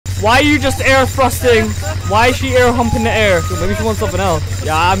Why are you just air thrusting? Why is she air humping the air? So maybe she wants something else.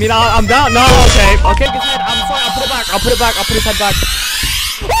 Yeah, I mean, I'm down. No, okay. Okay, his head. I'm sorry. I'll put it back. I'll put it back. I'll put his head back.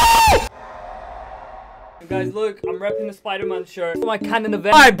 Guys, look. I'm repping the Spider-Man shirt. For my canon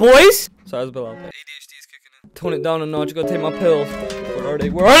event. Alright, boys. Sorry, I was a bit loud. ADHD is kicking in. Tone it down a notch. Gotta take my pills. Where are they?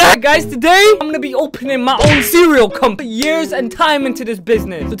 Where are they? Guys, today, I'm gonna be opening my own cereal company. Years and time into this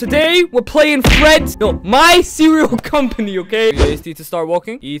business. So today, we're playing Fred's. No, my cereal company, okay? You guys need to start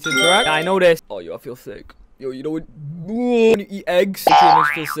walking. Eat and interact. Yeah, I know this. Oh, yo, I feel sick. Yo, you know what? When you eat eggs, it makes you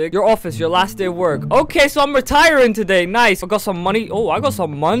feel sick. Your office, your last day of work. Okay, so I'm retiring today. Nice. I got some money. Oh, I got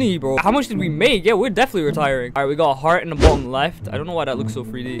some money, bro. How much did we make? Yeah, we're definitely retiring. All right, we got a heart in the bottom left. I don't know why that looks so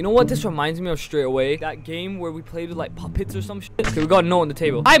 3D. You know what this reminds me of straight away? That game where we played with like puppets or some shit. Okay, we got a note on the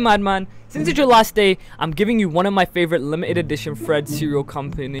table. Hi, madman. Since it's your last day, I'm giving you one of my favorite limited edition Fred Cereal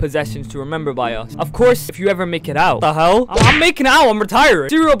Company possessions to remember by us. Of course, if you ever make it out. What the hell? I'm making it out. I'm retiring.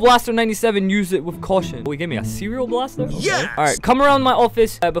 Cereal Blaster 97. Use it with caution. Oh, he gave me a cereal blaster? Okay. Yeah. All right, come around my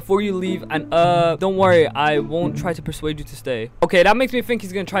office before you leave, and don't worry, I won't try to persuade you to stay. Okay, that makes me think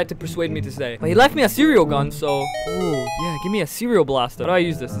he's gonna try to persuade me to stay. But he left me a cereal gun, so oh yeah, give me a cereal blaster. How do I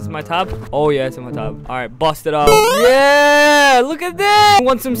use this? This is my tab. Oh yeah, it's in my tab. All right, bust it out. Yeah, look at this. I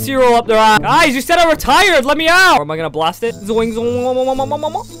want some cereal up there. Guys, you said I retired. Let me out. Or am I gonna blast it? Zoing, zoing,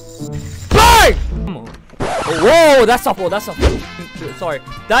 bang! Come on. Oh, whoa, that's up. Oh, that's up. Sorry,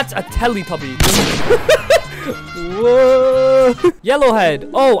 that's a Teletubby. Whoa.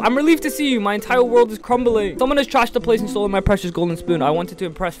 Yellowhead. Oh, I'm relieved to see you. My entire world is crumbling. Someone has trashed the place and stolen my precious golden spoon. I wanted to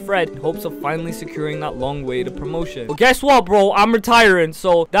impress Fred in hopes of finally securing that long-awaited promotion. Well, guess what, bro? I'm retiring,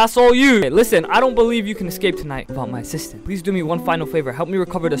 so that's all you. Hey, listen, I don't believe you can escape tonight without my assistant. Please do me one final favor. Help me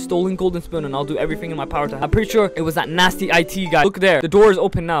recover the stolen golden spoon, and I'll do everything in my power to. I'm pretty sure it was that nasty IT guy. Look there. The door is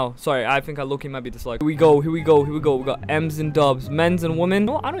open now. Sorry, I think I low-key might be disliked. Here we go. Here we go. Here we go. We got M's and dubs, men's and women.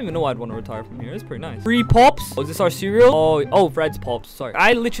 No, I don't even know I'd want to retire from here. It's pretty nice. Free pops. Oh, is this our cereal? Oh, Fred's pops. Sorry.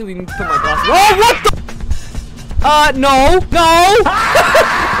 I literally need to put my glasses. Oh, what the? No. No.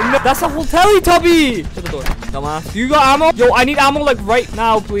 No. That's a whole Teletubby. Shut the door. Dumbass. You got ammo? Yo, I need ammo like right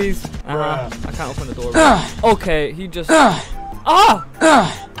now, please. I can't open the door. Okay, he just. Whoa,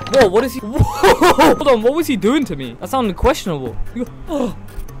 what is he? Whoa. Hold on, what was he doing to me? That sounded questionable. Oh,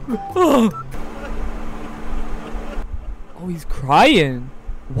 he's crying.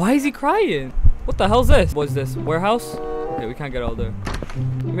 Why is he crying? What the hell's this? What is this? Warehouse? Okay, we can't get out there.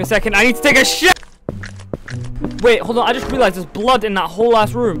 Give me a second. I need to take a shit. Wait, hold on. I just realized there's blood in that whole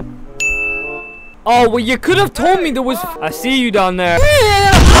ass room. Oh, well, you could have told me there was. I see you down there.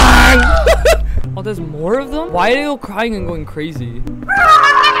 Oh, there's more of them? Why are they all crying and going crazy? Whoa!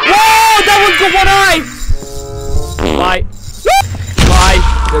 That one's got one eye! Bye. Bye.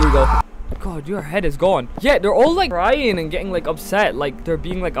 There we go. God, your head is gone. Yeah, they're all like crying and getting like upset, like they're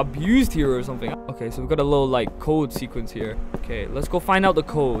being like abused here or something. Okay, so we've got a little like code sequence here. Okay, let's go find out the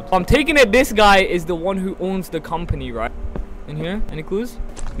code. I'm taking it this guy is the one who owns the company, right? In here, any clues?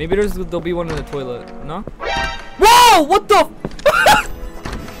 Maybe there'll be one in the toilet. No? Whoa! What the?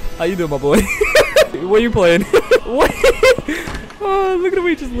 How you doing, my boy? What are you playing? What? Oh, look at the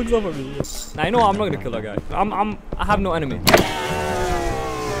way he just looks up at me. Now, you know what? I'm not gonna kill that guy. I have no enemy.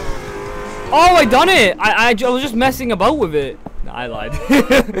 Oh, I done it! I was just messing about with it. Nah, I lied.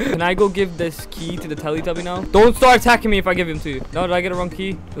 Can I go give this key to the Teletubby now? Don't start attacking me if I give him to you. No, did I get a wrong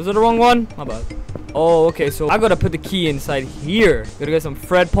key? Was it the wrong one? My bad. Oh, okay, so I gotta put the key inside here. Gotta get some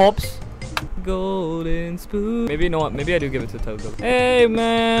Fred Pops. Golden spoon. Maybe, you know what? Maybe I do give it to the Teletubby. Hey,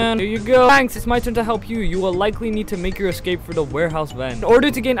 man. Here you go. Thanks, it's my turn to help you. You will likely need to make your escape through the warehouse van. In order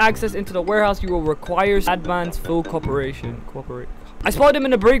to gain access into the warehouse, you will require advanced full cooperation. I spotted him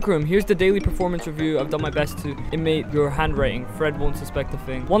in the break room. Here's the daily performance review. I've done my best to imitate your handwriting. Fred won't suspect a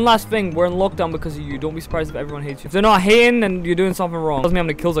thing. One last thing. We're in lockdown because of you. Don't be surprised if everyone hates you. If they're not hating, then you're doing something wrong. Tells me how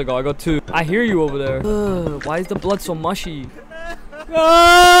many kills I got. I got 2. I hear you over there. Why is the blood so mushy?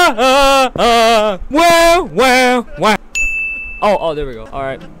 Oh, there we go. All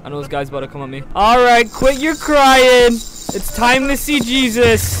right. I know this guy's about to come at me. All right. Quit your crying. It's time to see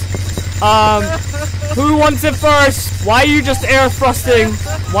Jesus. Who wants it first? Why are you just air thrusting?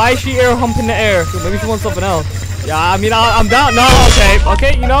 Why is she air humping the air? So maybe she wants something else. Yeah, I mean, I'm down. No, okay.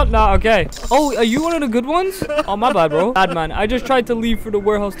 Okay, you know, no, okay. Oh, are you one of the good ones? Oh, my bad, bro. Bad man. I just tried to leave for the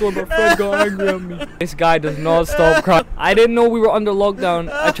warehouse door, but Fred got angry at me. This guy does not stop crying. I didn't know we were under lockdown.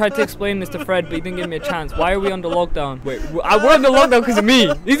 I tried to explain this to Fred, but he didn't give me a chance. Why are we under lockdown? Wait, we're under lockdown because of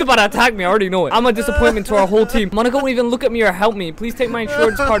me. He's about to attack me. I already know it. I'm a disappointment to our whole team. Monica won't even look at me or help me. Please take my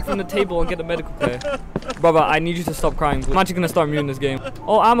insurance card from the table and get the medical care. Brother, I need you to stop crying. I'm actually gonna start muting this game.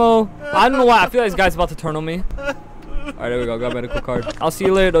 Oh, ammo. I don't know why. I feel like this guy's about to turn on me. Alright, there we go. Got a medical card. I'll see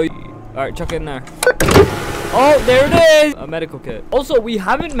you later, though. Alright, chuck it in there. Oh, there it is. A medical kit. Also, we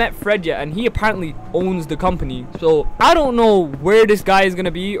haven't met Fred yet, and he apparently owns the company. So, I don't know where this guy is going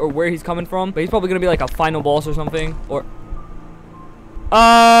to be or where he's coming from. But he's probably going to be like a final boss or something. Or...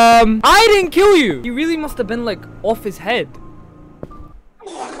 I didn't kill you. He really must have been, like, off his head.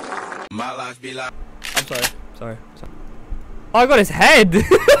 My life be like... I'm sorry. Sorry. Oh, I got his head.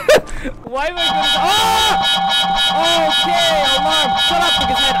 Why am I going to... Oh! Okay, alarm. Shut up, took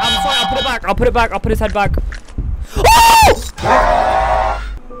his head. I'm sorry, I'll put it back. I'll put it back. I'll put his head back. Oh!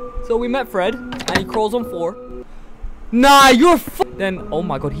 So we met Fred, and he crawls on 4. Nah, you're then, oh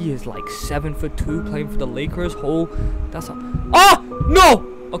my god, he is like 7'2", playing for the Lakers. Oh, that's a... Oh! No!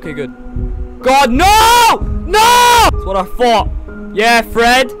 Okay, good. God, no! No! That's what I thought. Yeah,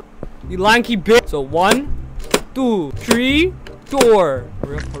 Fred. You lanky bitch. So 1, 2, 3, 4.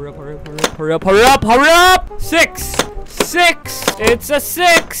 Hurry up, hurry up, hurry up, hurry up, hurry up, hurry up, hurry up! 6! 6! It's a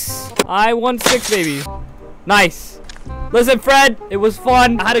 6! I won 6, baby. Nice. Listen, Fred, it was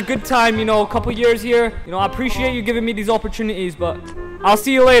fun. I had a good time, you know, a couple years here. You know, I appreciate you giving me these opportunities, but I'll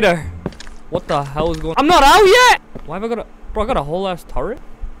see you later. What the hell is going on? I'm not out yet! Why have I got a... Bro, I got a whole ass turret?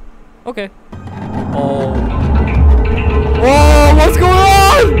 Okay. Oh. Oh, what's going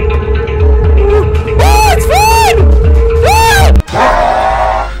on? Oh, it's fun!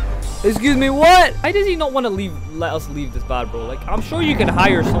 Excuse me, what? Why does he not want to let us leave this bad, bro? Like, I'm sure you can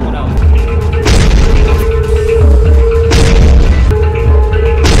hire someone else.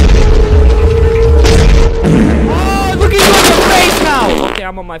 Oh, look at you on your face now! Okay,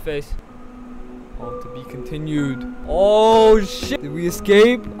 I'm on my face. Oh, to be continued. Oh, shit. Did we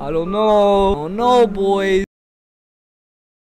escape? I don't know. Oh, no, boys.